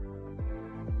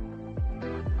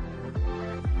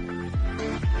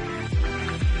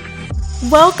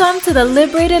Welcome to the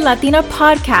Liberated Latina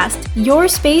podcast, your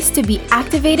space to be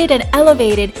activated and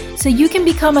elevated so you can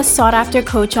become a sought-after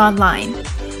coach online.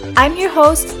 I'm your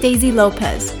host, Daisy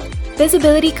Lopez,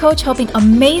 visibility coach helping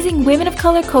amazing women of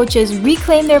color coaches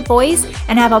reclaim their voice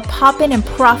and have a poppin' and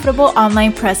profitable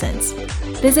online presence.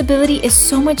 Visibility is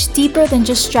so much deeper than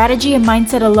just strategy and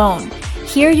mindset alone.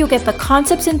 Here you'll get the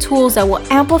concepts and tools that will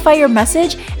amplify your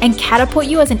message and catapult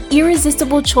you as an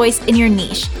irresistible choice in your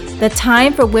niche. The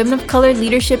time for women of color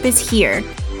leadership is here.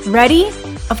 Ready?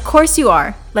 Of course you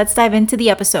are. Let's dive into the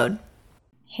episode.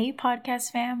 Hey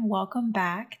podcast fam, welcome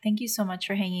back. Thank you so much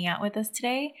for hanging out with us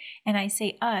today. And I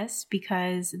say us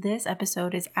because this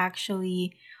episode is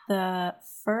actually the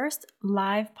first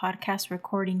live podcast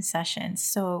recording session.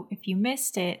 So if you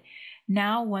missed it,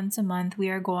 now once a month we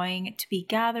are going to be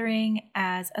gathering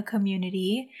as a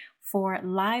community for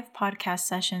live podcast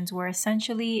sessions where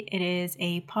essentially it is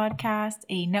a podcast,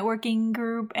 a networking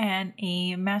group, and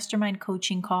a mastermind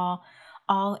coaching call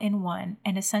all in one.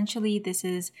 And essentially this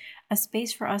is a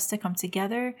space for us to come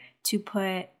together to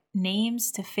put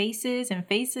names to faces and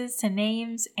faces to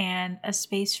names, and a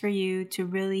space for you to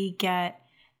really get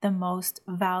the most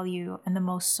value and the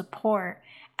most support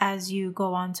as you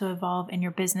go on to evolve in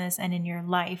your business and in your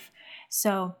life.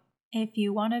 So if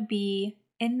you want to be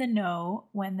in the know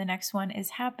when the next one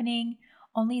is happening,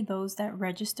 only those that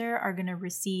register are going to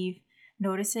receive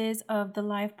notices of the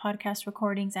live podcast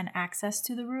recordings and access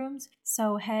to the rooms.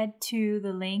 So head to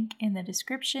the link in the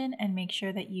description and make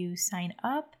sure that you sign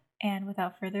up. And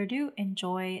without further ado,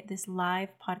 enjoy this live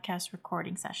podcast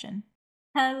recording session.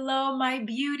 Hello, my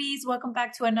beauties. Welcome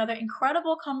back to another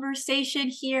incredible conversation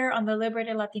here on the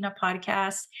Liberated Latina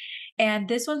podcast. And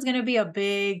this one's going to be a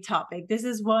big topic. This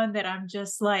is one that I'm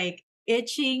just like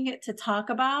itching to talk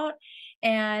about.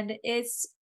 And it's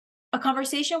a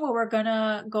conversation where we're going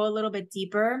to go a little bit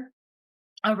deeper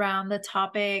around the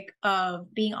topic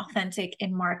of being authentic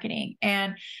in marketing.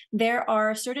 And there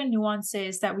are certain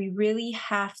nuances that we really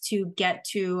have to get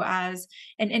to as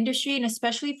an industry, and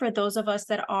especially for those of us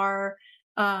that are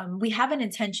we have an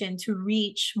intention to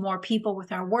reach more people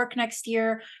with our work next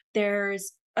year.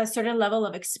 There's a certain level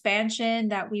of expansion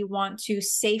that we want to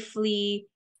safely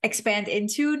expand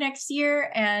into next year.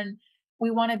 And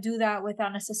we want to do that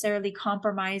without necessarily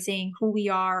compromising who we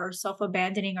are or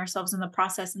self-abandoning ourselves in the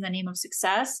process in the name of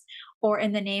success or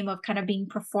in the name of kind of being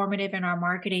performative in our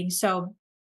marketing. So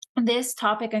this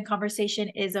topic and conversation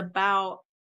is about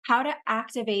how to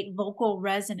activate vocal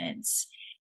resonance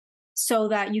so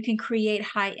that you can create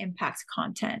high impact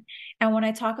content. And when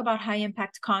I talk about high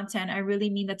impact content, I really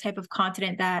mean the type of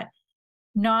content that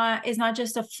is not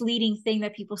just a fleeting thing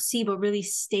that people see, but really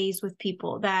stays with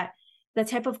people. That the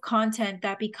type of content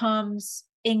that becomes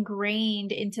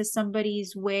ingrained into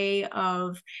somebody's way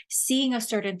of seeing a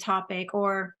certain topic,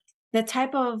 or the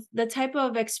type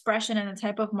of expression and the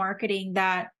type of marketing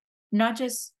that not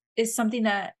just is something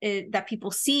that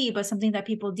people see, but something that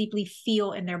people deeply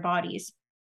feel in their bodies.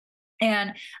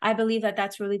 And I believe that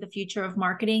that's really the future of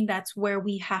marketing. That's where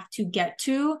we have to get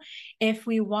to if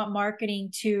we want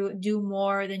marketing to do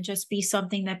more than just be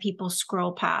something that people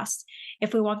scroll past.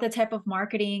 If we want the type of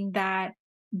marketing that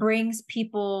brings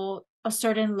people a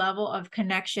certain level of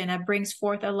connection, that brings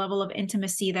forth a level of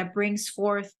intimacy, that brings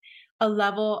forth a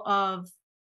level of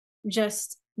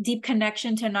just deep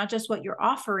connection to not just what you're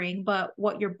offering, but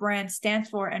what your brand stands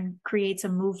for, and creates a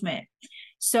movement.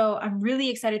 So I'm really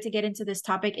excited to get into this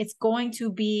topic. It's going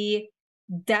to be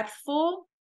depthful.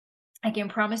 I can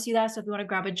promise you that. So if you want to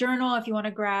grab a journal, if you want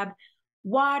to grab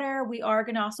water, we are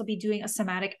going to also be doing a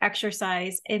somatic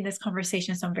exercise in this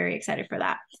conversation. So I'm very excited for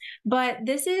that. But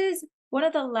this is one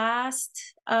of the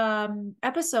last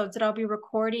episodes that I'll be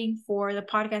recording for the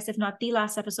podcast, if not the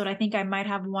last episode. I think I might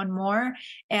have one more.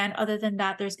 And other than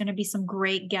that, there's going to be some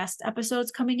great guest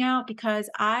episodes coming out because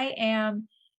I am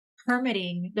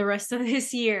hermiting the rest of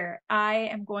this year. I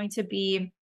am going to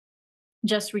be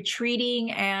just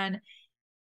retreating and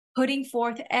putting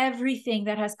forth everything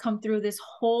that has come through this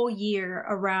whole year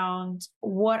around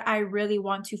what I really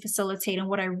want to facilitate and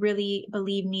what I really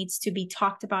believe needs to be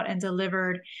talked about and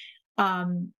delivered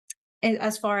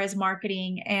as far as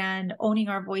marketing and owning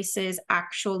our voices,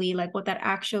 actually, like what that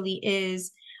actually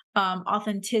is.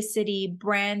 Authenticity,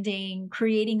 branding,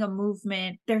 creating a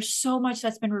movement. There's so much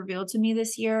that's been revealed to me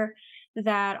this year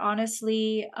that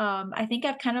honestly, I think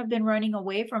I've kind of been running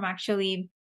away from actually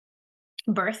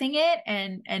birthing it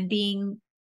and being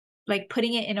like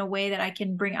putting it in a way that I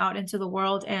can bring out into the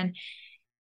world. And,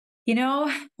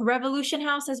 Revolution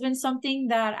House has been something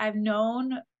that I've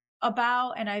known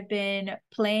about and I've been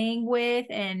playing with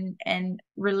and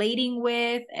relating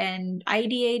with and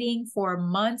ideating for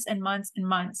months and months and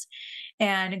months.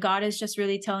 And God is just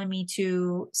really telling me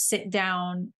to sit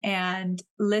down and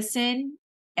listen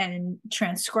and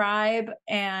transcribe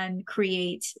and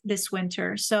create this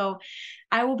winter. So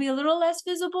I will be a little less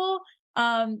visible,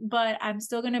 but I'm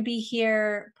still going to be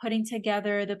here putting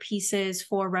together the pieces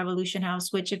for Revolution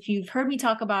House, which, if you've heard me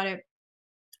talk about it,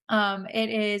 it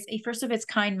is a first of its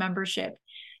kind membership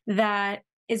that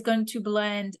is going to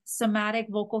blend somatic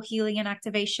vocal healing and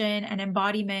activation and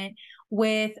embodiment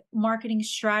with marketing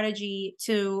strategy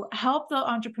to help the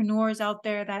entrepreneurs out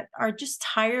there that are just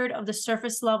tired of the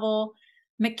surface level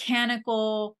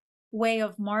mechanical way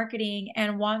of marketing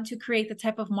and want to create the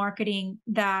type of marketing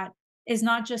that is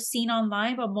not just seen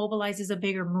online, but mobilizes a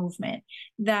bigger movement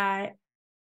that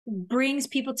brings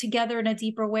people together in a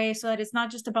deeper way, so that it's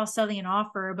not just about selling an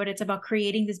offer, but it's about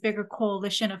creating this bigger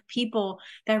coalition of people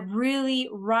that really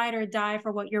ride or die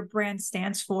for what your brand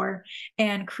stands for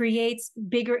and creates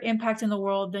bigger impact in the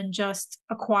world than just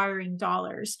acquiring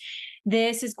dollars.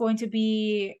 This is going to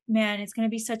be, man, it's going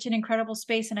to be such an incredible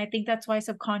space. And I think that's why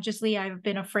subconsciously I've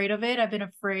been afraid of it. I've been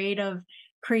afraid of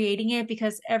creating it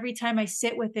because every time I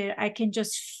sit with it, I can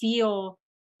just feel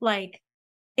like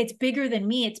it's bigger than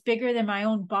me. It's bigger than my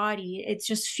own body. It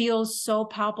just feels so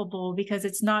palpable because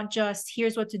it's not just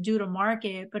here's what to do to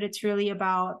market, but it's really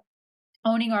about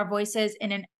owning our voices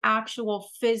in an actual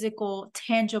physical,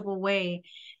 tangible way.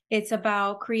 It's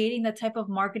about creating the type of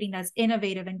marketing that's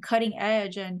innovative and cutting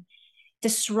edge and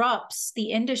disrupts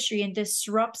the industry and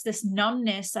disrupts this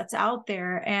numbness that's out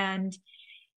there. And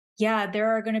yeah,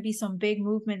 there are going to be some big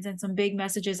movements and some big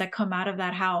messages that come out of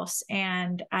that house.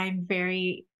 And I'm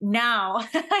very, now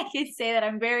I can say that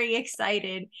I'm very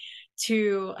excited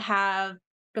to have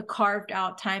the carved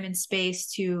out time and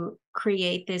space to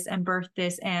create this and birth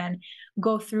this and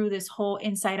go through this whole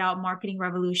inside out marketing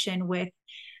revolution with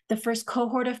the first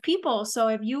cohort of people. So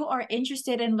if you are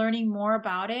interested in learning more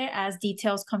about it as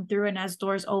details come through and as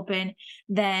doors open,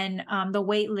 then the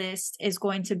wait list is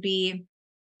going to be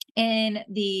in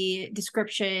the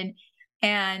description,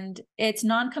 and it's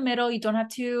non-committal. You don't have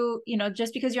to,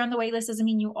 just because you're on the wait list doesn't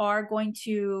mean you are going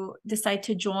to decide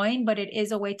to join, but it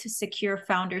is a way to secure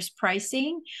founders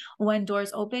pricing when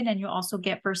doors open. And you also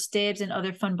get first dibs and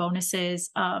other fun bonuses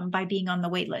by being on the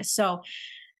wait list. So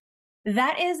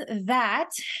that is that.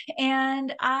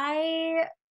 And I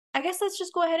guess let's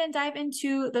just go ahead and dive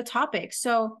into the topic.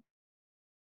 So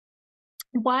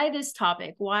why this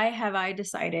topic? Why have I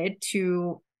decided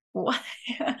to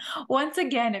once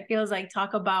again, it feels like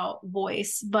talk about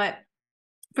voice, but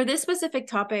for this specific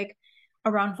topic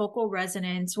around vocal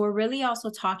resonance, we're really also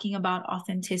talking about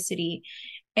authenticity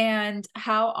and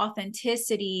how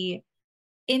authenticity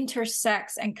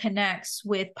intersects and connects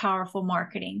with powerful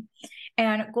marketing.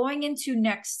 And going into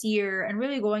next year and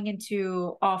really going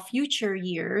into all future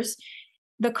years,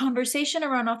 the conversation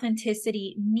around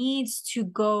authenticity needs to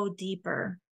go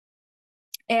deeper.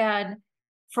 And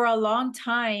for a long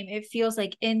time, it feels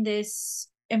like in this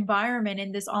environment,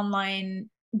 in this online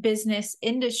business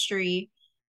industry,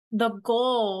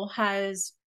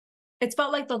 it's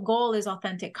felt like the goal is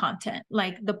authentic content.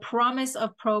 Like the promise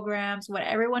of programs, what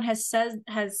everyone has said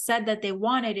that they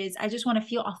wanted is, I just want to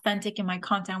feel authentic in my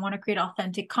content. I want to create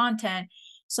authentic content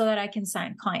so that I can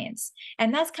sign clients.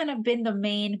 And that's kind of been the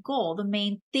main goal, the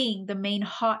main thing, the main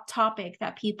hot topic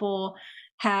that people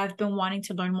have been wanting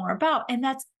to learn more about. And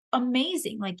that's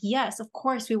amazing. Like, yes, of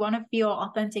course, we want to feel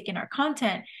authentic in our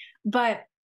content, but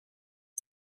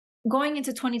going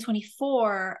into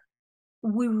 2024,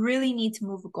 we really need to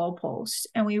move the goalpost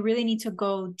and we really need to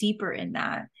go deeper in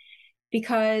that,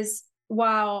 because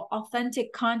while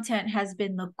authentic content has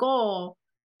been the goal,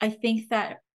 I think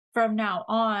that from now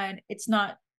on, it's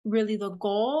not really the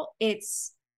goal.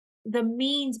 It's the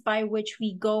means by which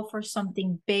we go for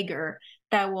something bigger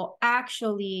that will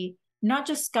actually not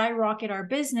just skyrocket our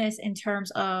business in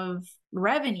terms of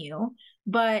revenue,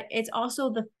 but it's also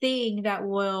the thing that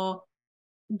will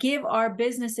give our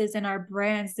businesses and our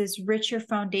brands this richer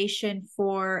foundation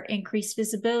for increased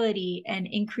visibility and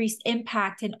increased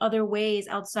impact in other ways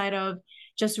outside of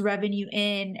just revenue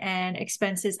in and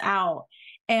expenses out.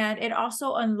 And it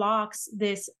also unlocks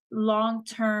this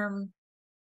long-term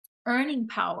earning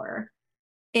power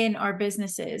in our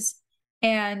businesses.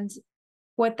 And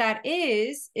what that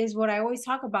is what I always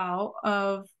talk about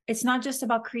of, it's not just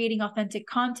about creating authentic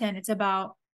content. It's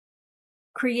about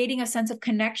creating a sense of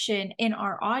connection in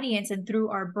our audience and through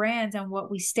our brands and what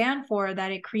we stand for,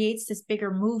 that it creates this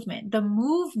bigger movement, the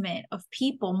movement of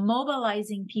people,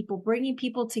 mobilizing people, bringing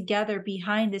people together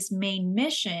behind this main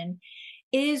mission.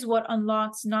 is what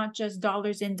unlocks not just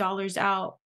dollars in, dollars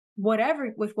out,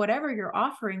 whatever you're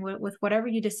offering, with whatever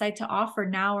you decide to offer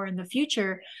now or in the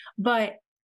future, but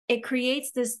it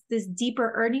creates this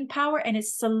deeper earning power, and it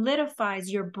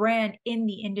solidifies your brand in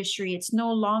the industry. It's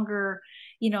no longer,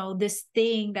 this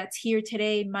thing that's here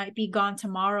today might be gone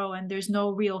tomorrow, and there's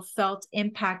no real felt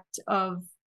impact of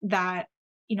that,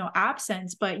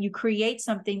 absence, but you create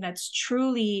something that's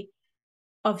truly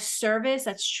of service,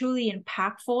 that's truly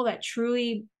impactful, that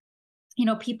truly,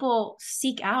 people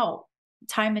seek out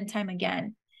time and time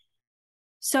again.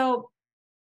 So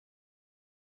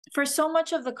for so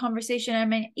much of the conversation, I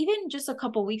mean, even just a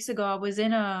couple weeks ago, I was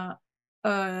in a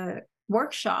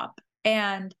workshop,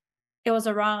 and it was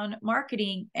around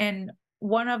marketing. And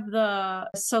one of the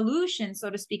solutions, so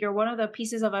to speak, or one of the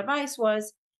pieces of advice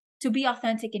was to be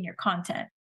authentic in your content.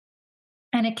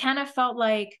 And it kind of felt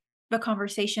like the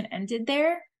conversation ended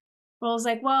there. Well, I was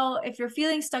like, well, if you're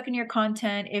feeling stuck in your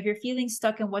content, if you're feeling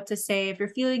stuck in what to say, if you're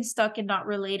feeling stuck in not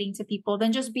relating to people,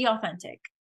 then just be authentic.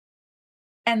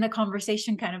 And the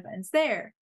conversation kind of ends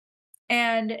there.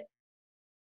 And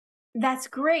that's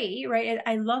great, right?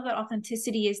 I love that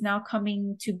authenticity is now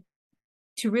coming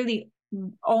to really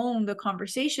own the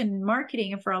conversation in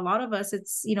marketing. And for a lot of us,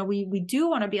 it's, we do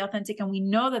want to be authentic, and we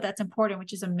know that that's important,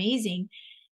 which is amazing.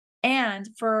 And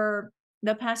for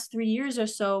the past 3 years or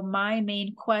so, my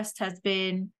main quest has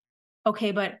been,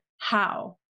 okay, but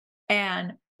how?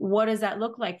 And what does that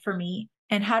look like for me?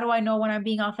 And how do I know when I'm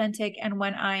being authentic and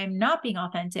when I'm not being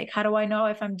authentic? How do I know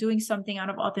if I'm doing something out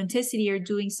of authenticity or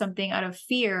doing something out of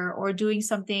fear or doing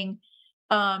something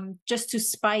just to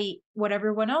spite what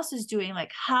everyone else is doing?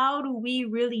 Like, how do we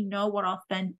really know what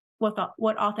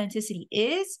authenticity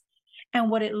is and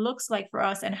what it looks like for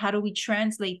us? And how do we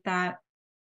translate that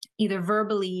either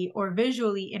verbally or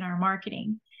visually in our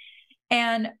marketing?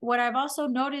 And what I've also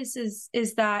noticed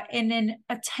is that in an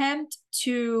attempt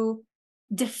to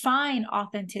define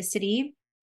authenticity,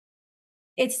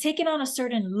 it's taken on a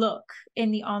certain look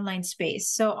in the online space.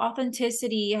 So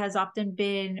authenticity has often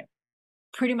been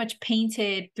pretty much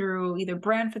painted through either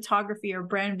brand photography or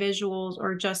brand visuals,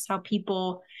 or just how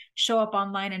people show up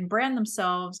online and brand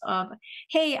themselves of,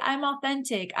 hey, I'm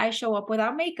authentic, I show up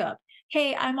without makeup.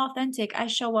 Hey, I'm authentic, I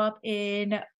show up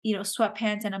in,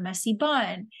 sweatpants and a messy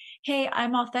bun. Hey,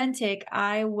 I'm authentic,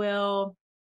 I will,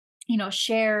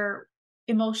 share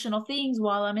emotional things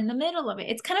while I'm in the middle of it.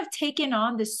 It's kind of taken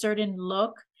on this certain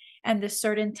look and this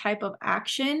certain type of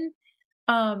action,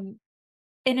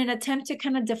 in an attempt to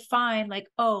kind of define, like,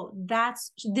 oh,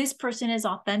 this person is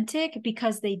authentic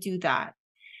because they do that.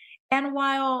 And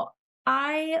while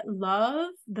I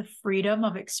love the freedom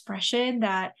of expression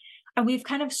and we've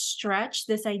kind of stretched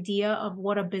this idea of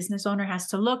what a business owner has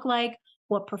to look like,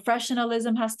 what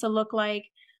professionalism has to look like,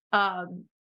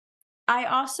 I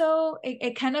also,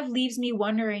 it kind of leaves me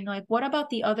wondering, like, what about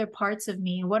the other parts of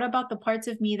me? What about the parts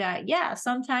of me that, yeah,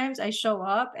 sometimes I show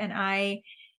up and I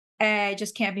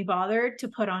just can't be bothered to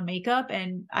put on makeup,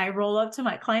 and I roll up to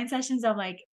my client sessions, I'm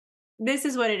like, this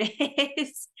is what it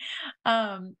is.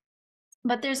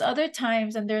 But there's other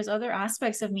times and there's other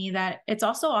aspects of me that it's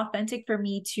also authentic for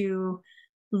me to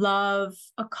love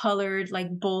a colored,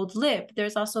 like, bold lip.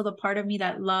 There's also the part of me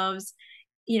that loves,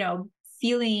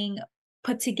 feeling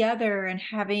put together and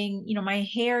having, my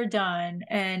hair done.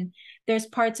 And there's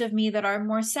parts of me that are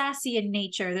more sassy in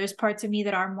nature. There's parts of me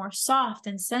that are more soft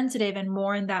and sensitive and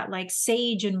more in that, like,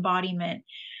 sage embodiment.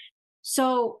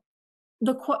 So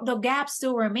the gap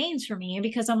still remains for me,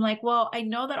 because I'm like, well, I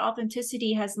know that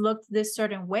authenticity has looked this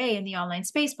certain way in the online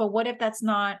space, but what if that's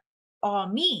not all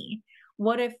me?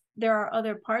 What if there are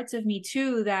other parts of me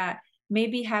too that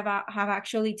maybe have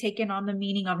actually taken on the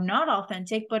meaning of not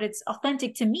authentic, but it's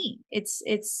authentic to me.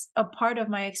 It's a part of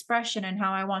my expression and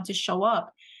how I want to show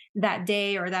up that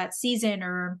day or that season,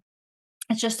 or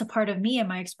it's just a part of me and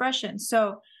my expression.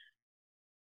 So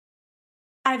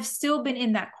I've still been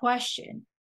in that question,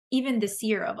 even this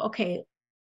year, of, okay,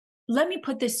 let me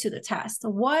put this to the test.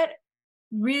 What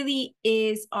really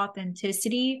is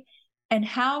authenticity, and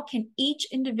how can each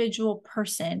individual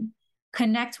person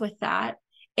connect with that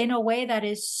in a way that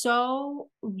is so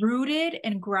rooted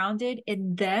and grounded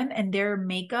in them and their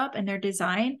makeup and their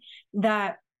design,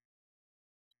 that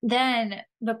then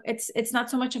it's not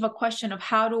so much of a question of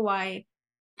how do I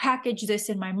package this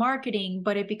in my marketing,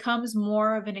 but it becomes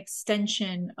more of an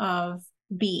extension of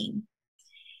being.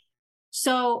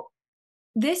 So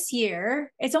this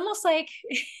year, it's almost like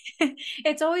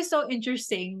it's always so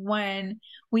interesting when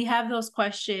we have those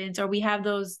questions or we have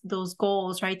those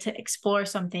goals, right, to explore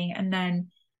something, and then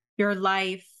your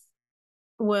life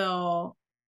will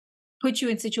put you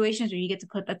in situations where you get to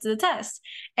put that to the test.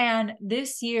 And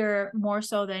this year, more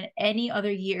so than any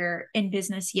other year in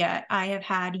business yet, I have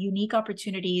had unique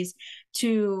opportunities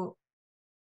to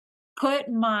put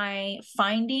my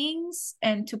findings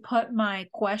and to put my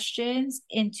questions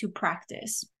into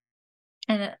practice.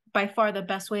 And by far the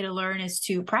best way to learn is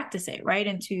to practice it, right?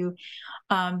 And to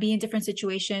be in different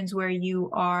situations where you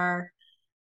are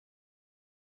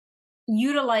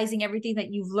utilizing everything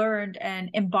that you've learned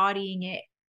and embodying it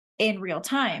in real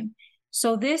time.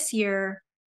 So this year,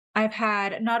 I've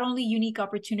had not only unique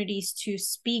opportunities to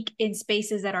speak in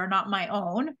spaces that are not my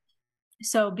own,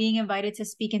 so being invited to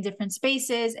speak in different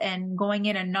spaces and going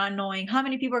in and not knowing how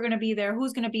many people are going to be there,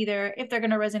 who's going to be there, if they're going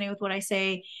to resonate with what I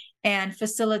say, and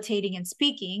facilitating and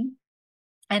speaking.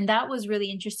 And that was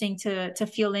really interesting to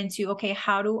feel into, okay,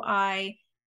 how do I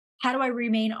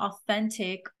remain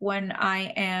authentic when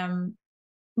I am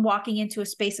walking into a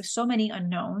space of so many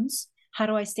unknowns? How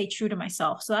do I stay true to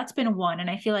myself? So that's been one. And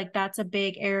I feel like that's a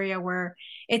big area where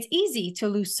it's easy to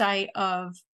lose sight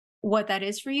of what that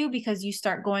is for you, because you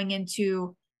start going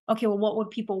into, okay, well, what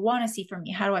would people want to see from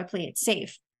me? How do I play it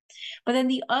safe? But then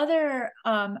the other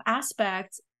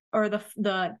aspect, or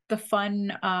the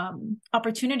fun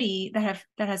opportunity that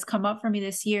has come up for me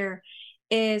this year,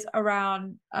 is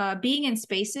around being in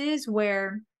spaces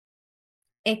where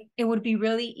it would be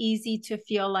really easy to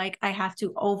feel like I have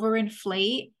to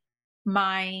overinflate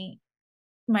my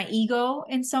ego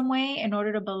in some way in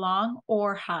order to belong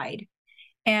or hide.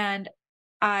 And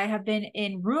I have been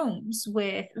in rooms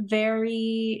with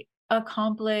very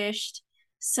accomplished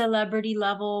celebrity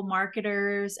level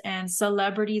marketers and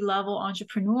celebrity level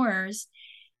entrepreneurs.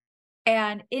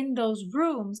 And in those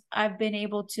rooms, I've been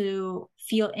able to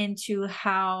feel into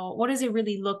what does it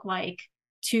really look like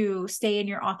to stay in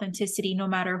your authenticity, no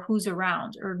matter who's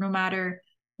around or no matter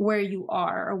where you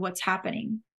are or what's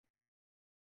happening.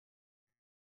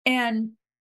 And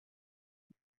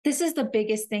this is the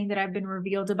biggest thing that I've been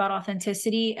revealed about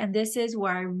authenticity. And this is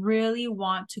where I really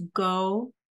want to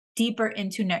go deeper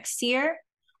into next year,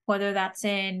 whether that's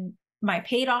in my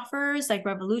paid offers like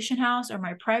Revolution House, or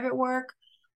my private work,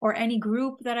 or any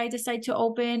group that I decide to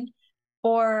open,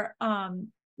 or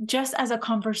just as a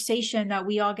conversation that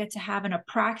we all get to have, in a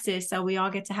practice that we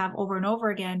all get to have over and over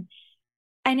again.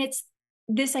 And it's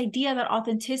this idea that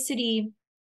authenticity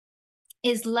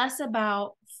is less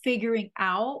about figuring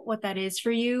out what that is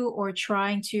for you, or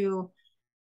trying to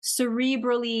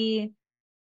cerebrally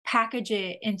package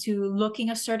it into looking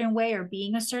a certain way or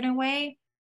being a certain way.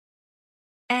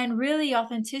 And really,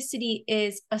 authenticity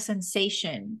is a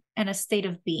sensation and a state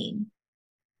of being.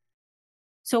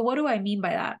 So what do I mean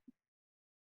by that?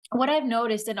 What I've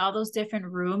noticed in all those different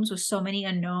rooms with so many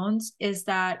unknowns is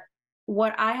that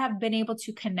what I have been able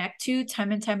to connect to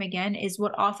time and time again is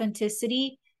what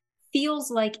authenticity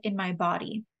feels like in my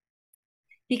body.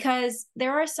 Because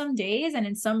there are some days and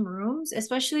in some rooms,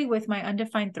 especially with my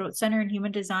Undefined Throat Center and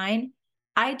Human Design,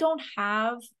 I don't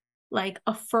have like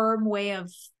a firm way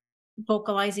of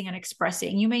vocalizing and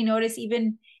expressing. You may notice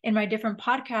even in my different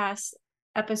podcast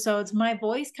episodes, my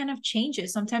voice kind of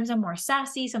changes. Sometimes I'm more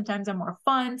sassy, sometimes I'm more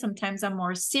fun, sometimes I'm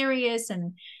more serious,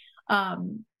 and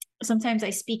sometimes I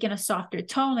speak in a softer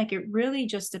tone. Like, it really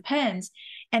just depends.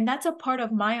 And that's a part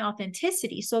of my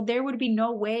authenticity. So there would be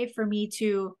no way for me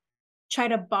to try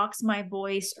to box my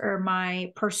voice or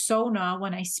my persona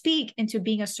when I speak into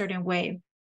being a certain way.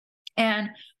 And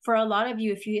for a lot of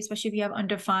you, especially if you have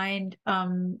undefined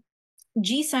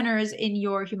G centers in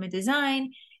your human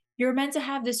design, you're meant to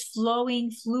have this flowing,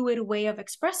 fluid way of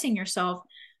expressing yourself.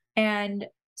 And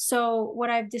so what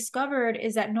I've discovered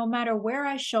is that no matter where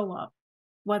I show up,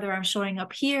 whether I'm showing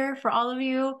up here for all of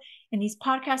you in these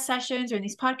podcast sessions or in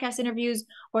these podcast interviews,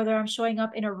 whether I'm showing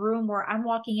up in a room where I'm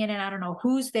walking in and I don't know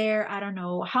who's there, I don't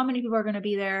know how many people are going to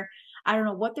be there, I don't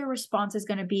know what their response is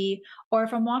going to be, or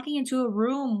if I'm walking into a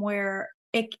room where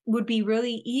it would be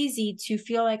really easy to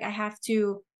feel like I have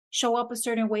to show up a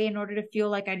certain way in order to feel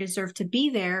like I deserve to be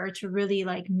there, or to really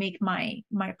like make my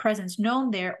presence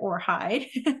known there, or hide,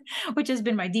 which has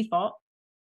been my default.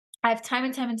 I've time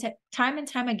and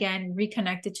time again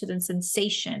reconnected to the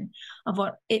sensation of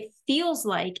what it feels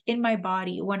like in my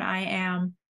body when I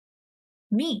am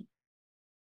me,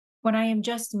 when I am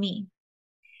just me.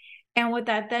 And what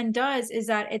that then does is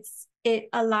that it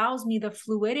allows me the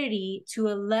fluidity to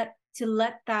let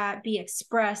that be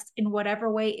expressed in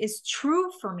whatever way is true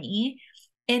for me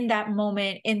in that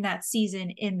moment, in that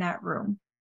season, in that room.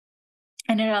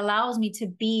 And it allows me to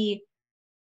be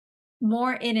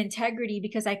more in integrity,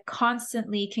 because I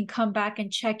constantly can come back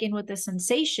and check in with the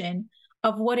sensation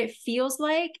of what it feels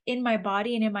like in my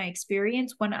body and in my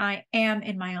experience when I am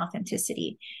in my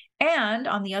authenticity. and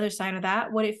on the other side of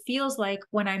that, what it feels like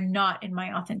when I'm not in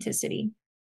my authenticity.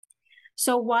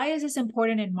 So why is this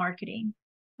important in marketing?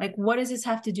 Like, what does this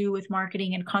have to do with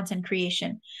marketing and content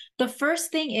creation? The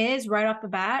first thing is, right off the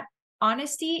bat,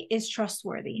 honesty is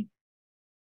trustworthy.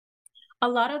 A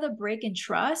lot of the break in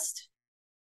trust,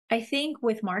 I think,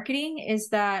 with marketing is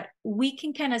that we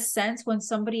can kind of sense when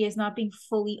somebody is not being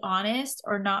fully honest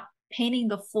or not painting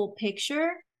the full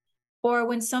picture, or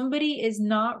when somebody is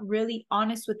not really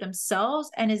honest with themselves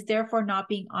and is therefore not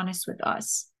being honest with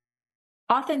us.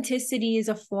 Authenticity is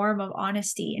a form of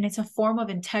honesty, and it's a form of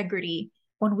integrity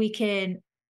when we can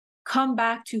come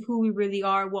back to who we really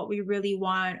are, what we really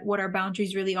want, what our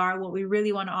boundaries really are, what we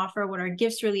really want to offer, what our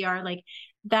gifts really are. Like,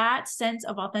 that sense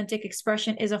of authentic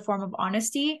expression is a form of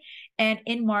honesty. And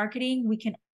in marketing,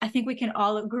 I think we can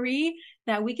all agree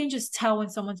that we can just tell when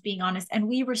someone's being honest, and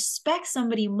we respect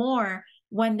somebody more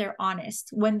when they're honest,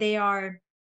 when they are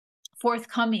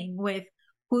forthcoming with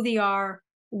who they are,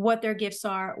 what their gifts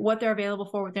are, what they're available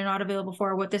for, what they're not available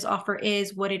for, what this offer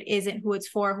is, what it isn't, who it's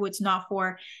for, who it's not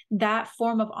for. That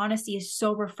form of honesty is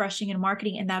so refreshing in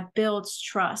marketing, and that builds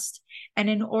trust. And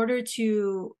in order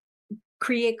to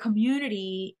create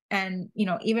community and,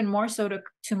 even more so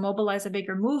to mobilize a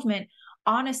bigger movement,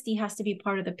 honesty has to be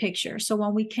part of the picture. So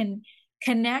when we can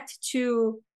connect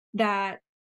to that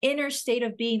inner state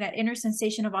of being, that inner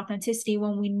sensation of authenticity,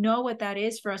 when we know what that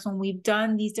is for us, when we've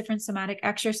done these different somatic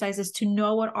exercises to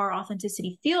know what our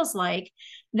authenticity feels like,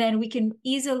 then we can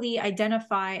easily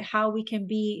identify how we can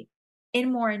be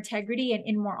in more integrity and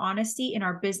in more honesty in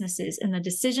our businesses, in the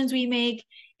decisions we make,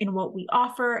 in what we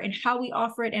offer, and how we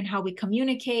offer it, and how we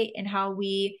communicate, and how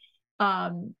we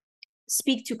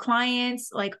speak to clients,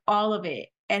 like all of it.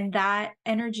 And that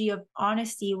energy of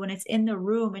honesty, when it's in the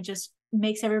room, it just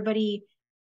makes everybody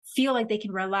feel like they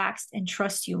can relax and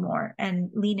trust you more and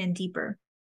lean in deeper.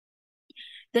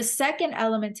 The second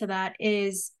element to that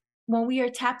is when we are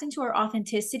tapped into our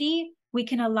authenticity, we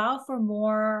can allow for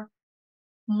more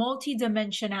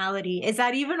multidimensionality. Is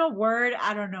that even a word?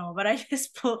 I don't know, but I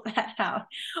just pulled that out.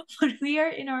 When we are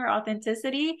in our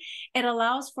authenticity, it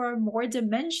allows for more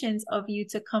dimensions of you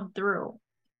to come through,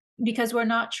 because we're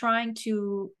not trying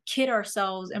to kid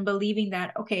ourselves and believing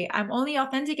that, okay, I'm only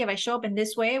authentic if I show up in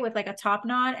this way with like a top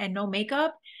knot and no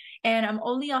makeup. And I'm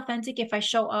only authentic if I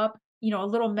show up, a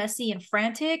little messy and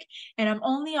frantic. And I'm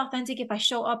only authentic if I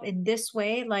show up in this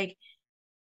way. Like,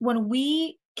 when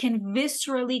we can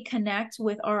viscerally connect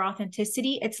with our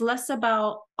authenticity, it's less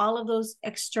about all of those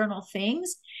external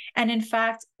things. And in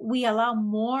fact, we allow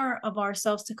more of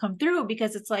ourselves to come through,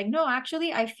 because it's like, no,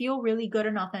 actually, I feel really good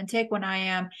and authentic when I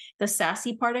am the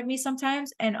sassy part of me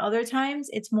sometimes. And other times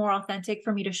it's more authentic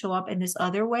for me to show up in this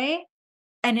other way.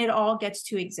 And it all gets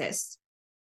to exist.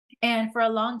 And for a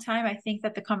long time, I think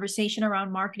that the conversation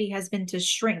around marketing has been to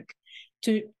shrink,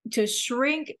 to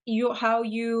shrink how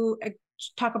you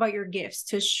talk about your gifts,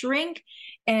 to shrink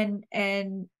and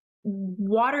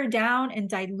water down and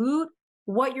dilute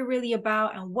what you're really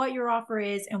about and what your offer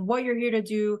is and what you're here to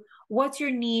do. What's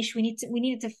your niche? We need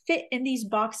it to fit in these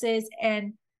boxes.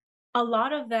 And a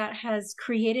lot of that has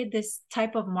created this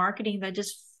type of marketing that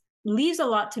just leaves a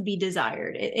lot to be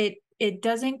desired. It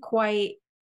doesn't quite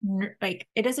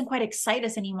excite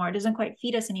us anymore. It doesn't quite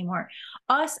feed us anymore.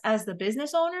 Us as the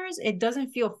business owners, it doesn't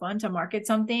feel fun to market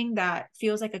something that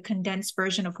feels like a condensed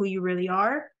version of who you really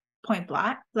are, point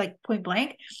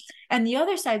blank. And the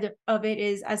other side of it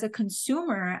is, as a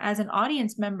consumer, as an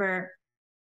audience member,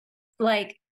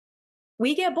 like,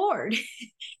 we get bored,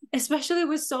 especially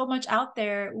with so much out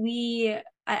there.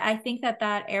 I think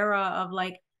that era of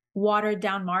like watered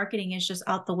down marketing is just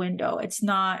out the window. It's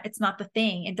not the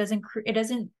thing. It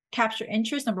doesn't capture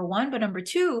interest, number one, but number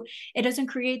two, it doesn't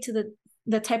create to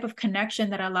the type of connection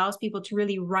that allows people to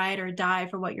really ride or die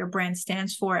for what your brand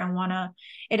stands for and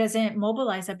it doesn't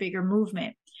mobilize a bigger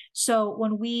movement. So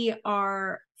when we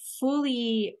are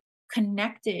fully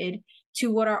connected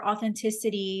to what our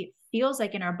authenticity feels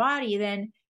like in our body,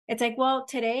 then it's like, well,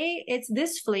 today it's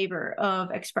this flavor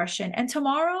of expression, and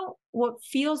tomorrow what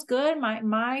feels good,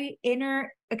 my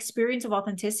inner experience of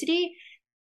authenticity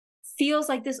feels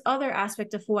like this other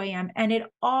aspect of who I am. And it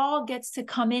all gets to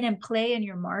come in and play in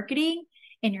your marketing,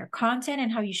 in your content,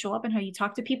 and how you show up and how you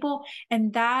talk to people.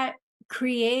 And that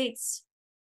creates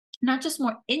not just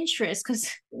more interest, because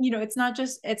it's not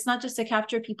just to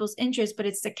capture people's interest, but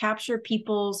it's to capture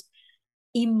people's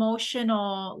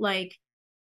emotional, like,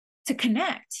 to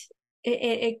connect.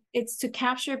 It's to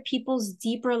capture people's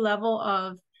deeper level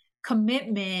of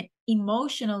commitment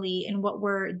emotionally in what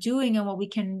we're doing and what we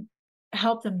can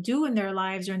help them do in their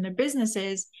lives or in their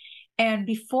businesses. And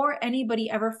before anybody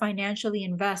ever financially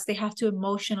invests, they have to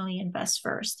emotionally invest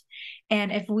first.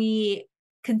 And if we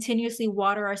continuously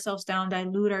water ourselves down,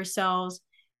 dilute ourselves,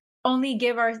 only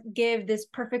give this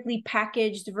perfectly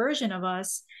packaged version of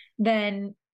us,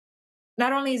 then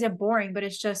not only is it boring, but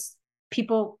it's just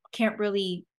people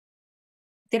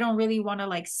they don't really want to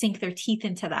like sink their teeth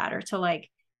into that or to like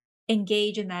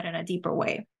engage in that in a deeper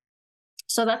way.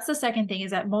 So that's the second thing,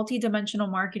 is that multidimensional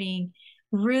marketing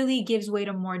really gives way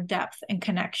to more depth and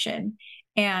connection.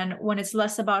 And when it's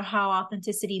less about how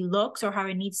authenticity looks or how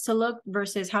it needs to look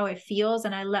versus how it feels,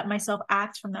 and I let myself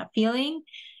act from that feeling,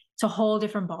 it's a whole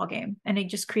different ballgame. And it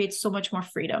just creates so much more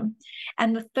freedom.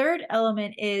 And the third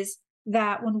element is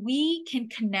that when we can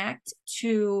connect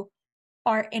to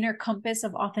our inner compass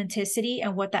of authenticity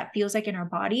and what that feels like in our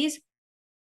bodies,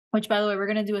 which, by the way, we're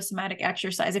going to do a somatic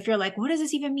exercise. If you're like, what does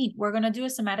this even mean? We're going to do a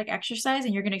somatic exercise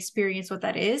and you're going to experience what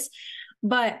that is.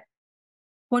 But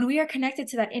when we are connected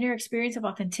to that inner experience of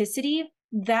authenticity,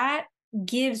 that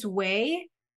gives way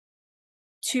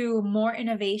to more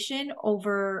innovation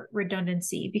over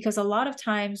redundancy, because a lot of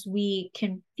times we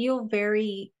can feel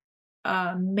very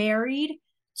married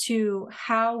to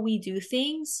how we do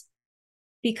things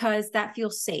because that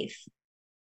feels safe.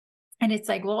 And it's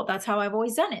like, well, that's how I've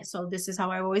always done it. So this is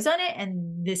how I've always done it.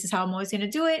 And this is how I'm always going to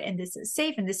do it. And this is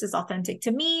safe. And this is authentic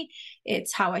to me.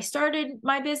 It's how I started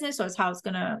my business. So it's how it's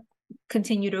going to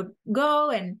continue to go.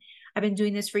 And I've been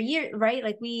doing this for years, right?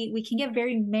 Like we can get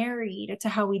very married to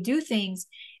how we do things.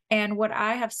 And what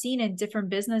I have seen in different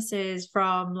businesses,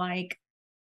 from like,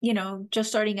 just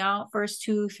starting out first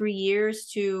 2-3 years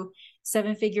to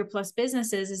 7-figure plus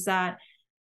businesses, is that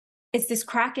it's this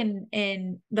crack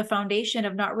in the foundation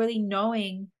of not really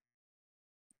knowing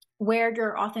where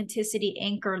your authenticity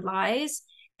anchor lies.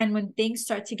 And when things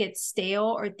start to get stale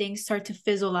or things start to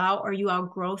fizzle out or you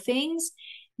outgrow things,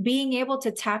 being able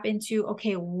to tap into,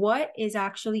 okay, what is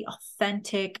actually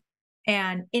authentic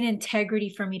and in integrity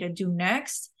for me to do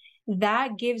next,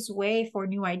 that gives way for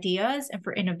new ideas and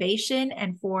for innovation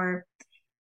and for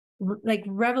like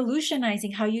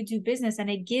revolutionizing how you do business. And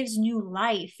it gives new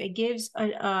life. It gives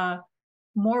a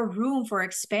more room for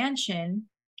expansion,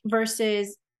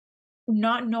 versus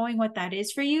not knowing what that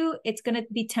is for you. It's going to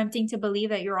be tempting to believe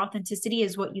that your authenticity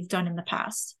is what you've done in the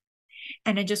past.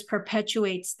 And it just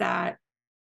perpetuates that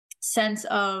sense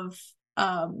of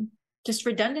just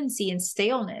redundancy and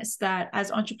staleness that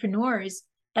as entrepreneurs,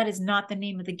 that is not the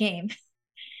name of the game.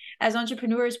 As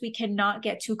entrepreneurs, we cannot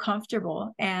get too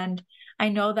comfortable. And I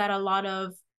know that a lot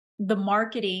of the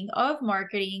marketing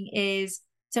is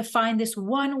to find this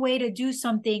one way to do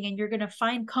something, and you're going to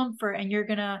find comfort, and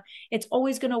it's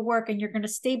always going to work, and you're going to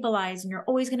stabilize, and you're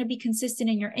always going to be consistent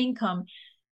in your income.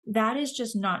 That is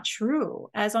just not true.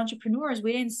 As entrepreneurs,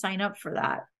 we didn't sign up for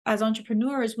that. As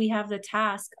entrepreneurs, we have the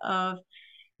task of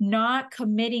not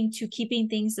committing to keeping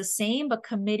things the same, but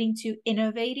committing to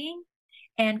innovating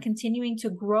and continuing to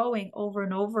growing over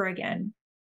and over again.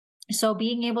 So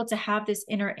being able to have this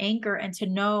inner anchor and to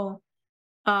know,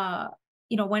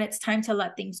 when it's time to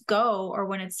let things go or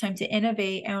when it's time to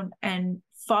innovate, and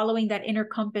following that inner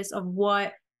compass of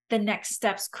what the next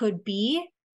steps could be,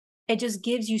 it just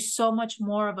gives you so much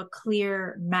more of a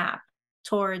clear map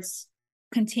towards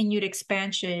continued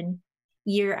expansion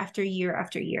year after year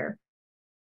after year.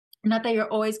 Not that you're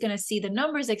always going to see the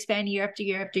numbers expand year after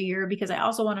year after year, because I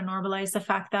also want to normalize the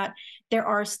fact that there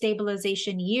are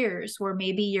stabilization years where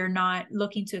maybe you're not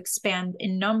looking to expand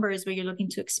in numbers, but you're looking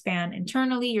to expand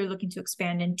internally, you're looking to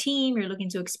expand in team, you're looking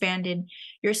to expand in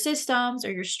your systems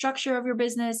or your structure of your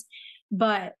business.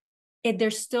 But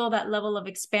there's still that level of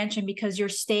expansion because you're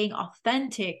staying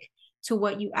authentic to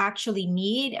what you actually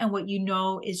need and what you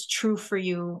know is true for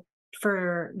you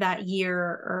for that year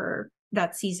or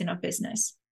that season of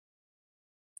business.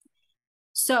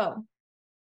 So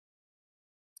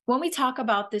when we talk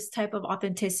about this type of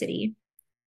authenticity,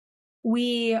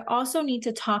 we also need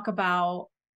to talk about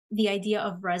the idea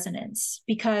of resonance,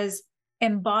 because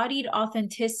embodied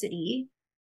authenticity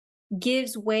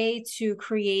gives way to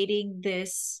creating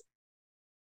this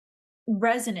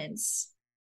resonance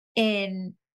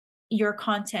in your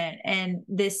content and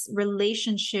this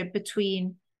relationship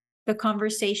between the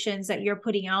conversations that you're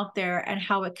putting out there and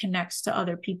how it connects to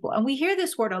other people. And we hear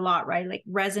this word a lot, right? Like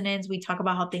resonance. We talk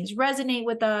about how things resonate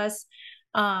with us.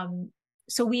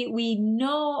 So we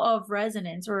know of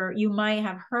resonance, or you might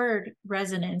have heard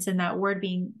resonance and that word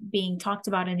being talked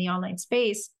about in the online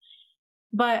space.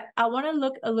 But I want to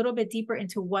look a little bit deeper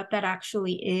into what that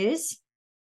actually is.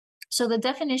 So the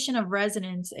definition of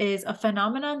resonance is a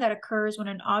phenomenon that occurs when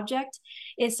an object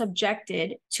is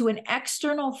subjected to an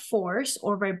external force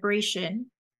or vibration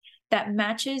that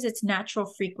matches its natural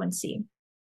frequency.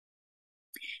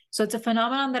 So it's a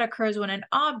phenomenon that occurs when an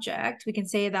object, we can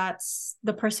say that's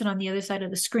the person on the other side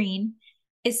of the screen,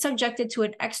 is subjected to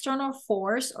an external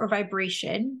force or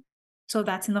vibration. So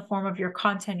that's in the form of your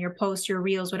content, your posts, your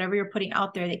reels, whatever you're putting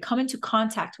out there. They come into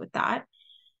contact with that,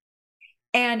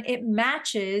 and it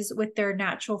matches with their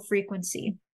natural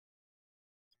frequency.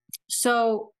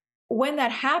 So when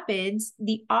that happens,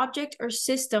 the object or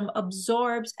system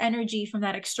absorbs energy from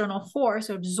that external force,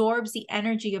 or absorbs the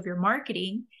energy of your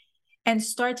marketing, and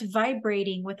starts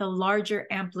vibrating with a larger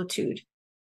amplitude.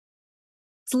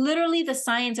 It's literally the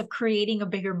science of creating a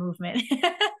bigger movement.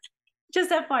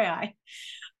 Just FYI.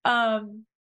 But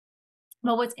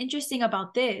what's interesting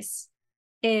about this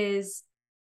is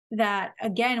that,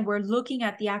 again, we're looking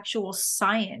at the actual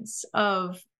science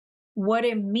of what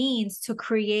it means to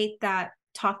create that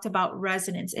talked about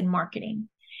resonance in marketing.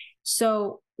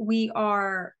 So we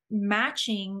are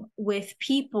matching with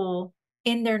people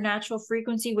in their natural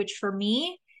frequency, which for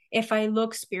me, if I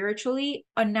look spiritually,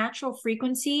 a natural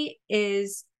frequency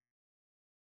is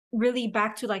really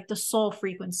back to like the soul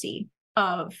frequency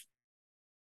of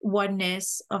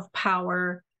oneness, of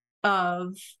power,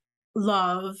 of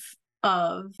love,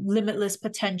 of limitless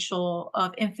potential,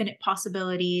 of infinite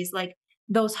possibilities, like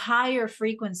those higher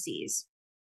frequencies.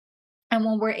 And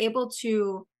when we're able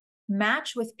to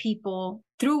match with people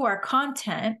through our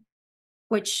content,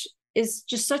 which is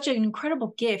just such an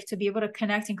incredible gift to be able to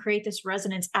connect and create this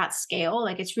resonance at scale.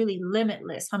 Like it's really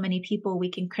limitless how many people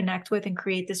we can connect with and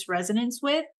create this resonance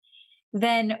with.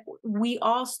 Then we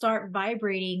all start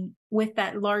vibrating with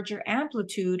that larger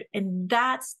amplitude. And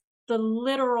that's the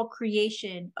literal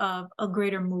creation of a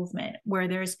greater movement where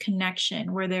there's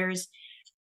connection, where there's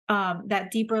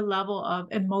that deeper level of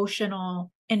emotional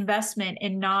investment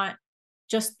in not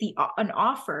just an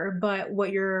offer, but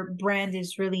what your brand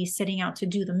is really setting out to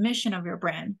do, the mission of your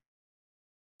brand.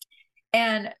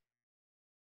 And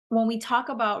when we talk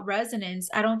about resonance,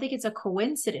 I don't think it's a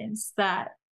coincidence that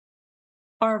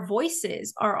our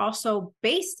voices are also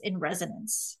based in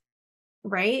resonance,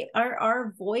 right?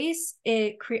 Our voice,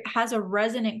 has a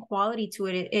resonant quality to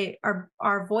it.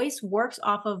 Our voice works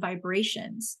off of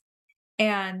vibrations,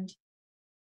 and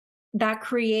that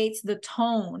creates the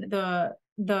tone,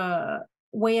 the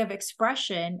way of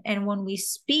expression. And when we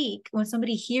speak, when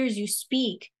somebody hears you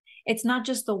speak, it's not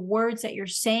just the words that you're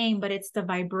saying, but it's the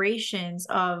vibrations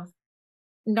of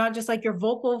not just like your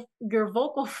vocal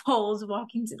folds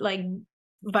walking to, like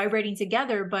vibrating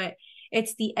together, but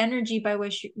it's the energy by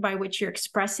which you're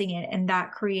expressing it, and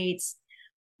that creates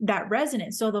that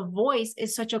resonance. So the voice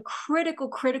is such a critical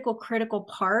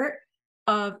part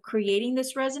of creating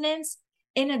this resonance,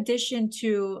 in addition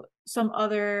to some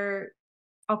other,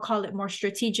 I'll call it more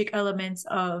strategic elements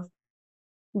of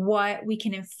what we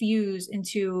can infuse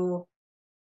into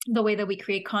the way that we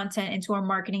create content, into our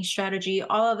marketing strategy.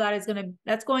 All of that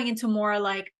that's going into more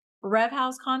like Rev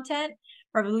House content,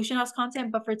 Revolution House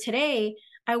content. But for today,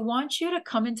 I want you to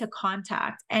come into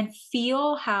contact and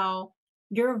feel how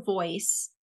your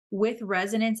voice with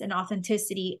resonance and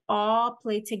authenticity all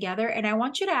play together. And I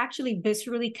want you to actually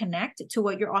viscerally connect to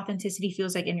what your authenticity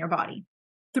feels like in your body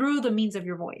through the means of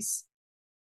your voice.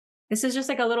 This is just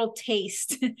like a little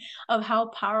taste of how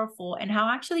powerful and how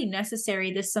actually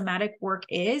necessary this somatic work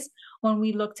is when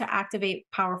we look to activate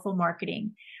powerful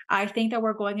marketing. I think that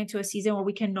we're going into a season where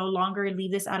we can no longer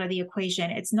leave this out of the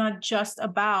equation. It's not just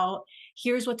about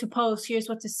here's what to post, here's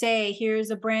what to say, here's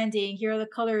the branding, here are the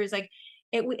colors. Like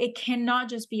it cannot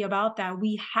just be about that.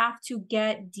 We have to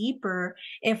get deeper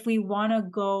if we want to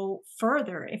go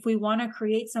further, if we want to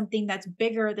create something that's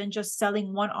bigger than just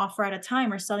selling one offer at a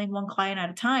time or selling one client at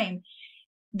a time.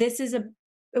 This is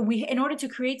in order to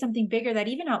create something bigger that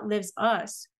even outlives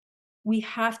us, we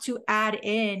have to add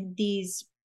in these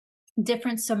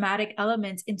different somatic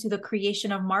elements into the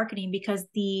creation of marketing, because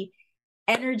the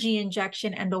energy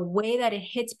injection and the way that it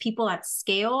hits people at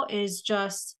scale is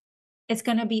just, it's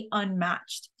going to be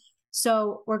unmatched.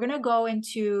 So we're going to go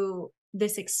into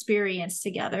this experience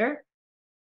together,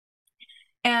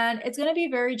 and it's going to be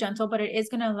very gentle, but it's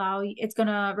going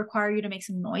to require you to make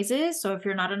some noises. So if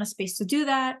you're not in a space to do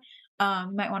that,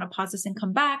 you might want to pause this and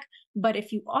come back. But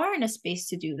if you are in a space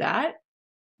to do that,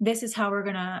 this is how we're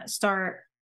going to start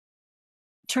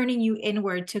turning you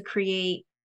inward to create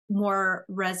more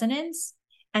resonance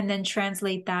and then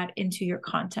translate that into your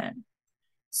content.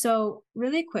 So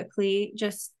really quickly,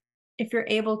 just if you're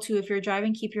able to, if you're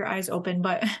driving, keep your eyes open,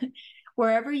 but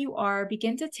wherever you are,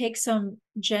 begin to take some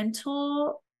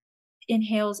gentle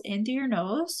inhales in through your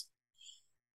nose.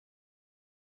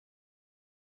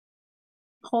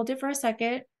 Hold it for a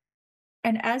second.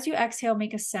 And as you exhale,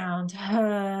 make a sound.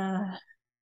 And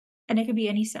it could be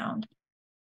any sound.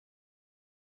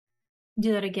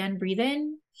 Do that again. Breathe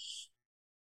in.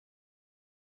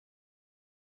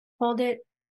 Hold it.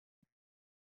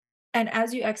 And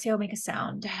as you exhale, make a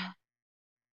sound.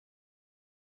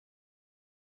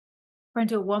 We're going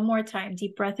to do it one more time.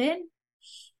 Deep breath in.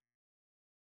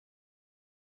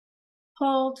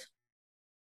 Hold.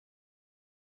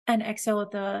 And exhale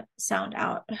with the sound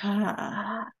out.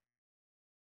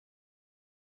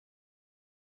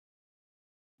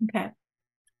 Okay.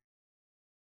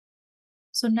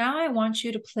 So now I want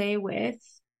you to play with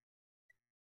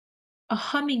a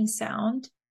humming sound.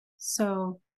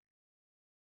 So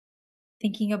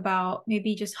thinking about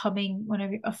maybe just humming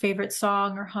a favorite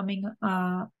song or humming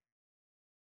a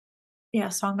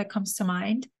song that comes to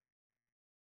mind.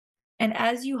 And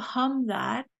as you hum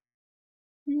that,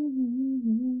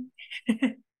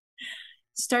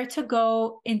 start to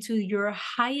go into your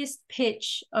highest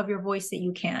pitch of your voice that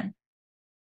you can.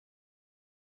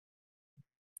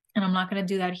 And I'm not going to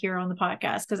do that here on the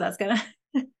podcast because that's going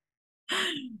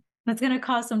to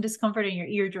cause some discomfort in your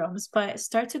eardrums, but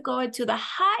start to go into the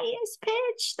highest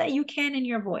pitch that you can in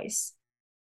your voice.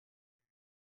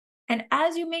 And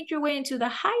as you make your way into the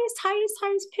highest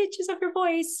pitches of your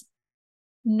voice,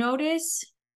 notice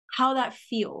how that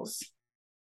feels.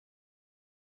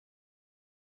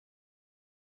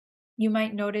 You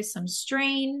might notice some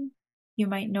strain. You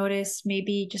might notice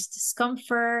maybe just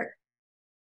discomfort.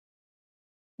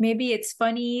 Maybe it's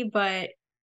funny, but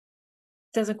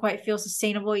doesn't quite feel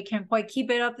sustainable. You can't quite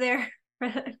keep it up there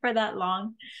for that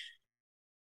long.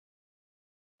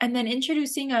 And then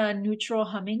introducing a neutral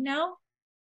humming now.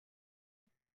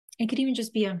 It could even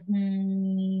just be doesn't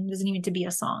even need to be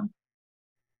a song.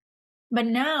 But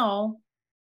now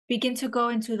begin to go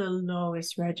into the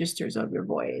lowest registers of your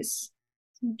voice.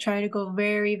 Try to go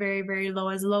very, very, very low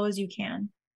as you can.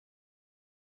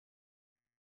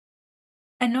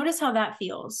 And notice how that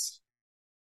feels.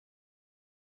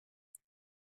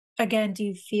 Again, do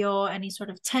you feel any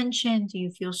sort of tension? Do you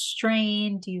feel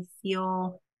strain? Do you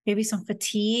feel maybe some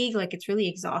fatigue? Like it's really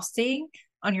exhausting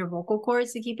on your vocal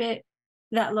cords to keep it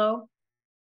that low?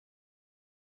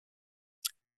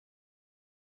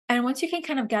 And once you can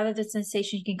kind of gather the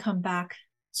sensation, you can come back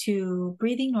to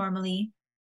breathing normally.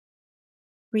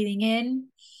 Breathing in.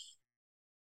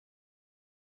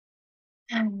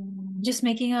 And just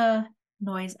making a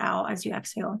noise out as you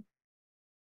exhale.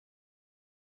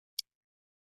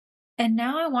 And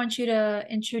now I want you to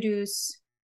introduce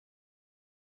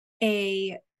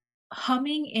a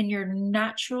humming in your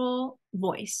natural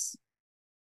voice.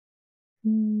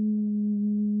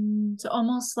 So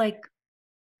almost like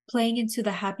playing into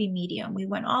the happy medium. We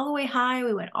went all the way high,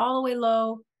 we went all the way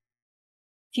low.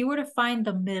 If you were to find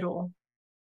the middle,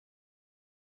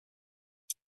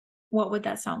 what would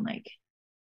that sound like?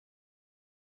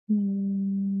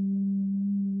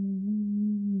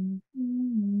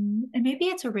 And maybe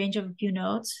it's a range of a few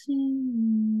notes.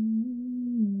 And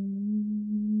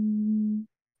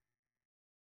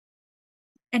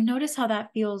notice how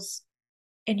that feels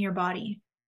in your body.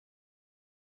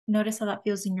 Notice how that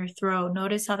feels in your throat.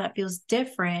 Notice how that feels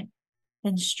different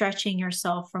than stretching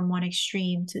yourself from one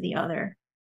extreme to the other.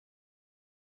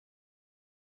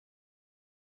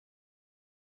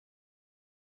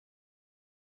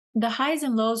 The highs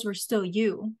and lows were still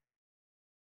you,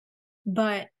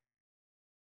 but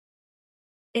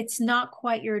it's not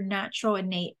quite your natural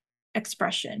innate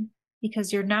expression,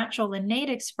 because your natural innate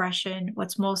expression,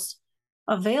 what's most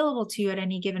available to you at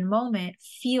any given moment,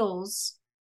 feels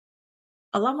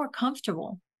a lot more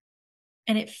comfortable,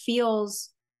 and it feels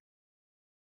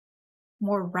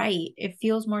more right. It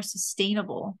feels more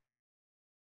sustainable.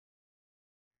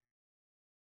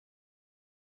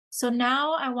 So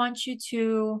now I want you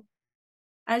to,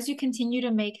 as you continue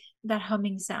to make that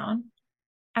humming sound,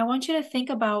 I want you to think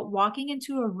about walking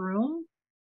into a room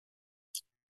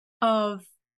of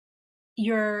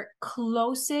your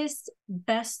closest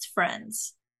best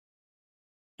friends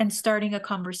and starting a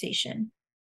conversation.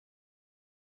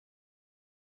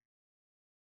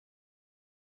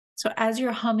 So as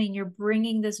you're humming, you're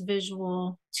bringing this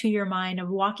visual to your mind of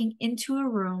walking into a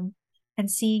room and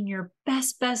seeing your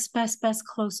best,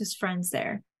 closest friends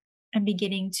there and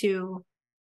beginning to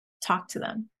talk to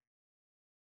them.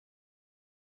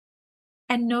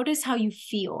 And notice how you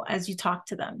feel as you talk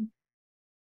to them.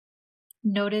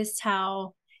 Notice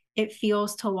how it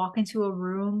feels to walk into a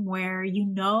room where you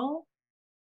know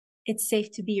it's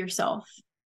safe to be yourself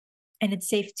and it's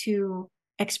safe to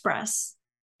express.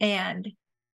 And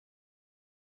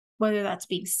whether that's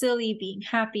being silly, being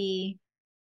happy,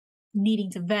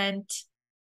 needing to vent,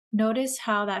 Notice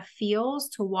how that feels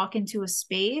to walk into a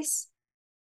space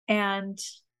and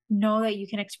know that you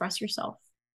can express yourself.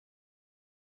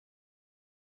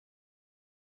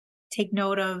 Take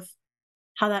note of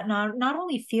how that not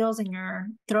only feels in your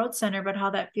throat center, but how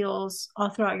that feels all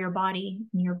throughout your body,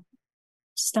 in your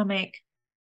stomach,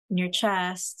 in your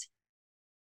chest,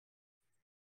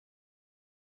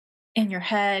 in your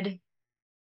head.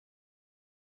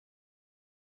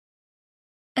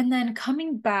 And then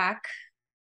coming back,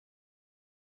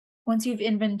 once you've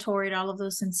inventoried all of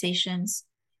those sensations,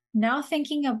 now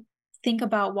think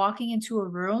about walking into a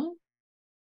room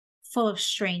full of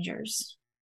strangers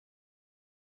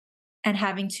and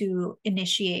having to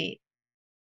initiate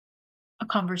a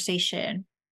conversation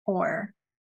or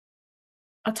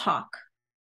a talk.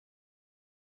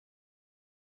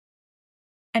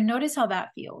 And notice how that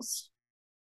feels.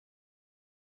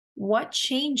 What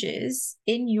changes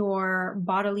in your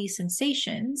bodily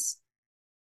sensations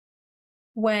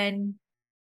when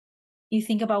you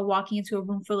think about walking into a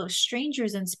room full of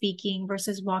strangers and speaking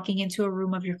versus walking into a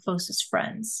room of your closest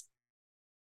friends?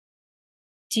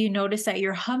 Do you notice that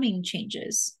your humming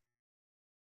changes?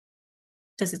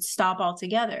 Does it stop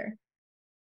altogether?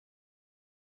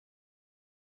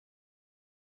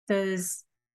 Does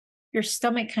your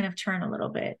stomach kind of turn a little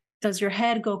bit? Does your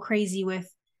head go crazy with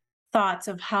thoughts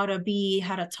of how to be,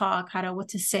 how to talk, what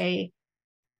to say?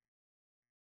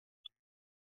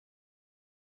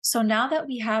 So now that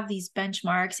we have these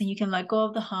benchmarks and you can let go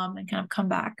of the hum and kind of come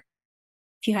back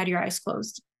if you had your eyes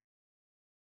closed.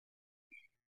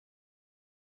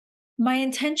 My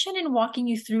intention in walking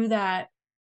you through that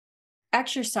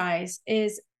exercise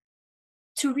is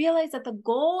to realize that the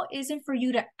goal isn't for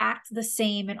you to act the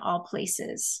same in all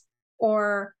places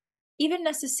or even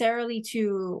necessarily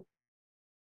to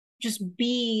just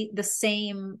be the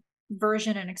same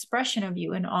version and expression of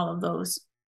you in all of those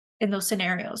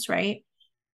scenarios, right?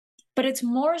 But it's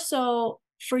more so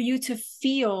for you to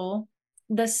feel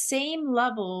the same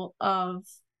level of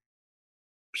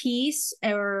peace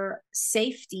or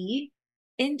safety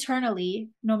internally,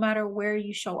 no matter where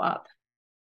you show up.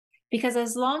 Because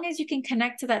as long as you can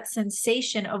connect to that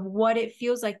sensation of what it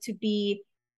feels like to be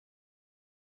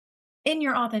in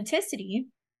your authenticity,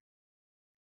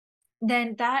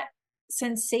 then that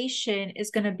sensation is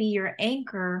going to be your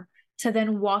anchor to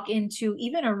then walk into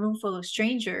even a room full of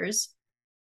strangers.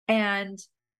 And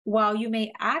while you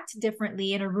may act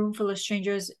differently in a room full of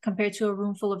strangers compared to a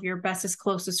room full of your bestest,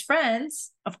 closest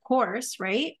friends, of course,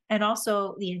 right? And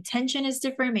also the intention is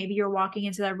different. Maybe you're walking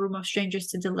into that room of strangers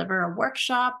to deliver a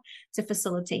workshop, to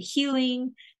facilitate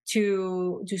healing,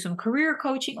 to do some career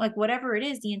coaching, like whatever it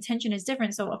is, the intention is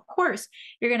different. So of course,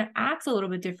 you're going to act a little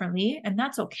bit differently, and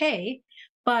that's okay.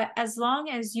 But as long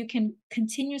as you can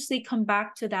continuously come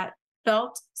back to that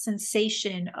felt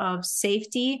sensation of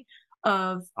safety,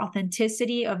 of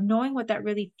authenticity, of knowing what that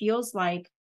really feels like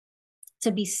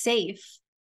to be safe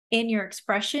in your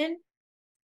expression,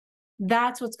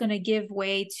 that's what's going to give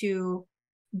way to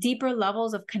deeper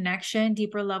levels of connection,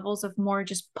 deeper levels of more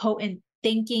just potent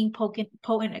thinking,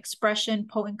 potent expression,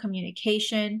 potent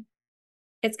communication.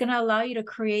 It's going to allow you to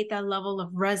create that level of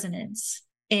resonance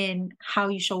in how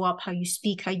you show up, how you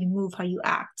speak, how you move, how you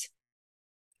act.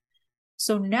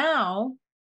 So now,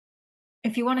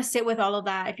 if you want to sit with all of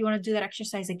that, if you want to do that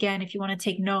exercise again, if you want to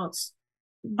take notes,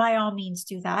 by all means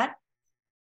do that.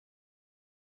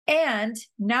 And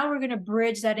now we're going to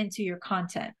bridge that into your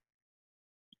content.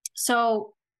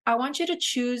 So I want you to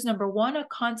choose, number one, a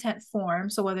content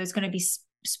form. So whether it's going to be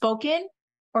spoken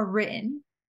or written.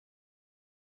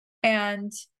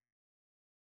 And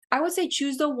I would say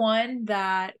choose the one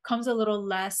that comes a little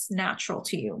less natural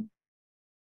to you.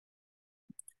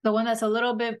 The one that's a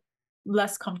little bit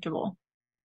less comfortable.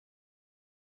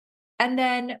 And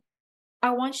then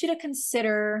I want you to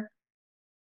consider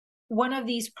one of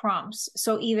these prompts.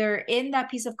 So either in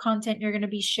that piece of content, you're going to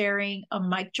be sharing a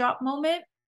mic drop moment,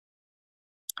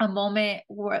 a moment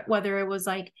whether it was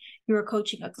like you were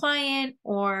coaching a client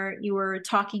or you were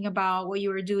talking about what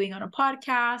you were doing on a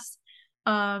podcast,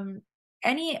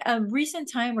 any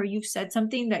recent time where you've said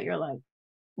something that you're like,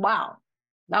 wow,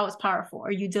 that was powerful,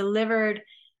 or you delivered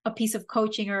a piece of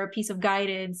coaching or a piece of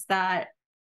guidance that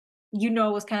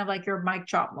was kind of like your mic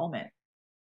drop moment.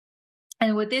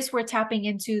 And with this, we're tapping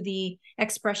into the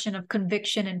expression of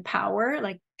conviction and power,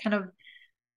 like kind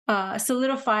of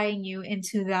solidifying you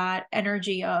into that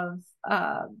energy of,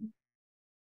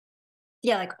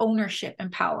 like ownership and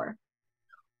power.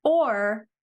 Or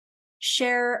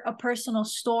share a personal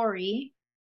story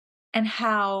and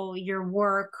how your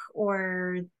work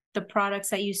or the products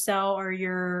that you sell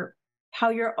or how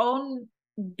your own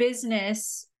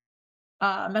business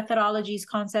methodologies,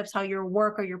 concepts, how your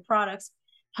work or your products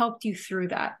helped you through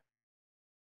that.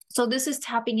 So this is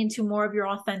tapping into more of your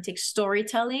authentic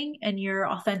storytelling and your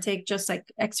authentic just like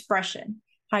expression,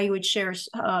 how you would share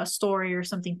a story or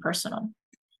something personal.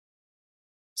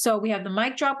 So we have the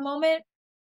mic drop moment,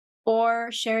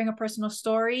 or sharing a personal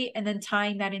story and then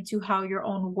tying that into how your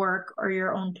own work or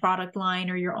your own product line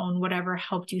or your own whatever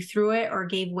helped you through it or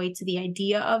gave way to the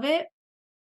idea of it.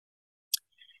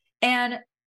 And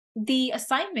the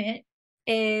assignment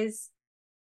is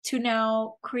to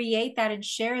now create that and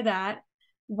share that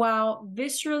while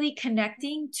viscerally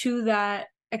connecting to that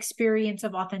experience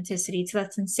of authenticity, to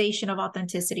that sensation of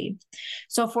authenticity.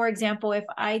 So for example, if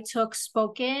I took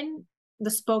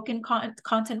the spoken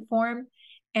content form,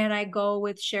 and I go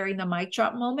with sharing the mic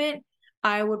drop moment,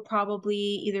 I would probably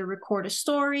either record a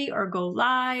story or go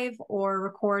live or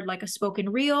record like a spoken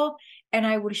reel. And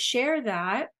I would share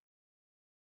that,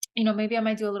 maybe I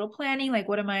might do a little planning, like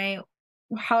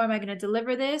how am I going to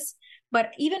deliver this?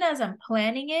 But even as I'm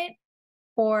planning it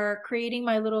or creating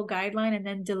my little guideline and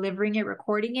then delivering it,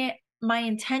 recording it, my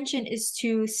intention is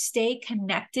to stay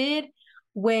connected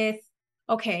with,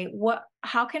 okay,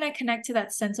 how can I connect to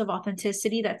that sense of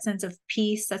authenticity, that sense of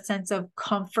peace, that sense of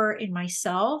comfort in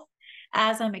myself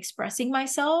as I'm expressing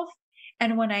myself?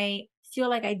 And when I feel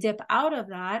like I dip out of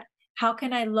that, how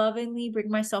can I lovingly bring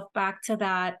myself back to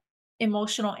that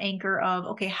emotional anchor of,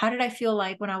 okay, how did I feel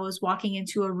like when I was walking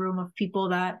into a room of people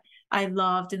that I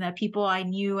loved and that people I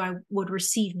knew I would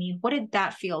receive me? What did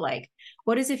that feel like?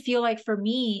 What does it feel like for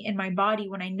me in my body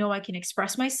when I know I can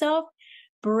express myself?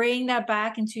 Bring that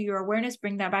back into your awareness,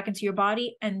 bring that back into your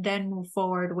body, and then move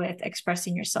forward with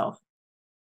expressing yourself.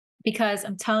 Because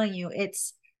I'm telling you,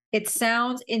 it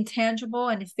sounds intangible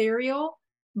and ethereal,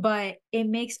 but it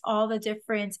makes all the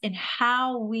difference in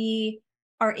how we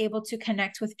are able to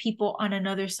connect with people on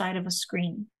another side of a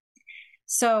screen.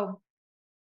 So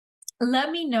let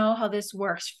me know how this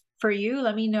works for you.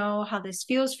 Let me know how this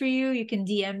feels for you. You can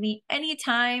DM me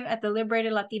anytime at the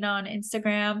Liberated Latina on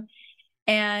Instagram.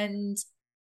 And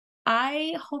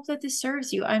I hope that this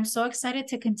serves you. I'm so excited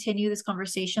to continue this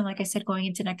conversation. Like I said, going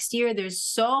into next year, there's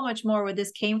so much more where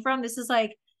this came from. This is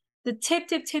like the tip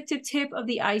of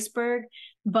the iceberg,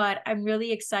 but I'm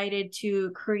really excited to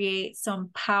create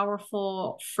some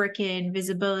powerful freaking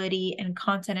visibility and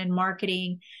content and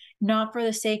marketing, not for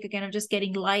the sake, again, of just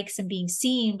getting likes and being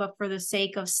seen, but for the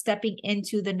sake of stepping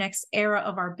into the next era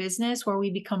of our business where we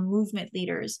become movement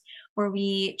leaders, where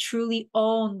we truly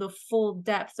own the full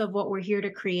depth of what we're here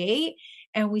to create.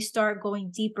 And we start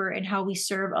going deeper in how we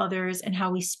serve others and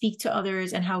how we speak to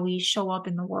others and how we show up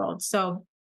in the world. So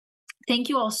thank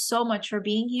you all so much for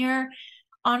being here.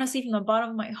 Honestly, from the bottom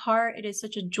of my heart, it is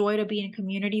such a joy to be in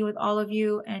community with all of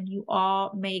you, and you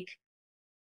all make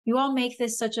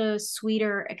this such a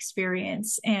sweeter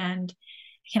experience. And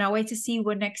I cannot wait to see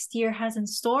what next year has in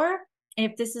store.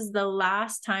 And if this is the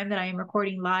last time that I am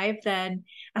recording live, then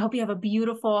I hope you have a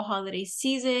beautiful holiday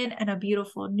season and a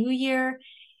beautiful new year.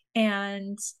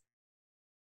 And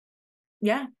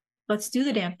yeah, let's do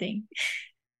the damn thing.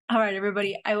 All right,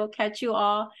 everybody, I will catch you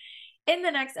all in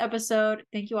the next episode.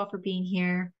 Thank you all for being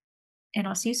here, and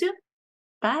I'll see you soon.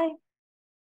 Bye.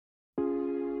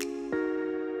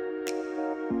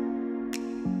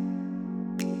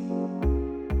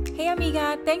 Hey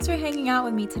amiga, thanks for hanging out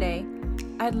with me today.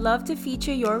 I'd love to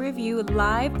feature your review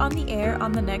live on the air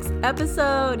on the next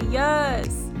episode.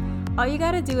 Yes! All you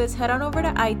gotta do is head on over to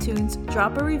iTunes,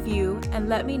 drop a review, and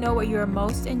let me know what you're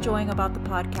most enjoying about the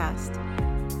podcast.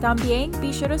 También,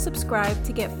 be sure to subscribe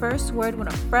to get first word when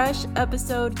a fresh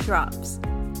episode drops.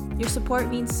 Your support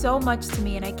means so much to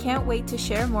me, and I can't wait to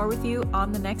share more with you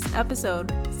on the next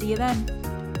episode. See you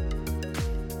then.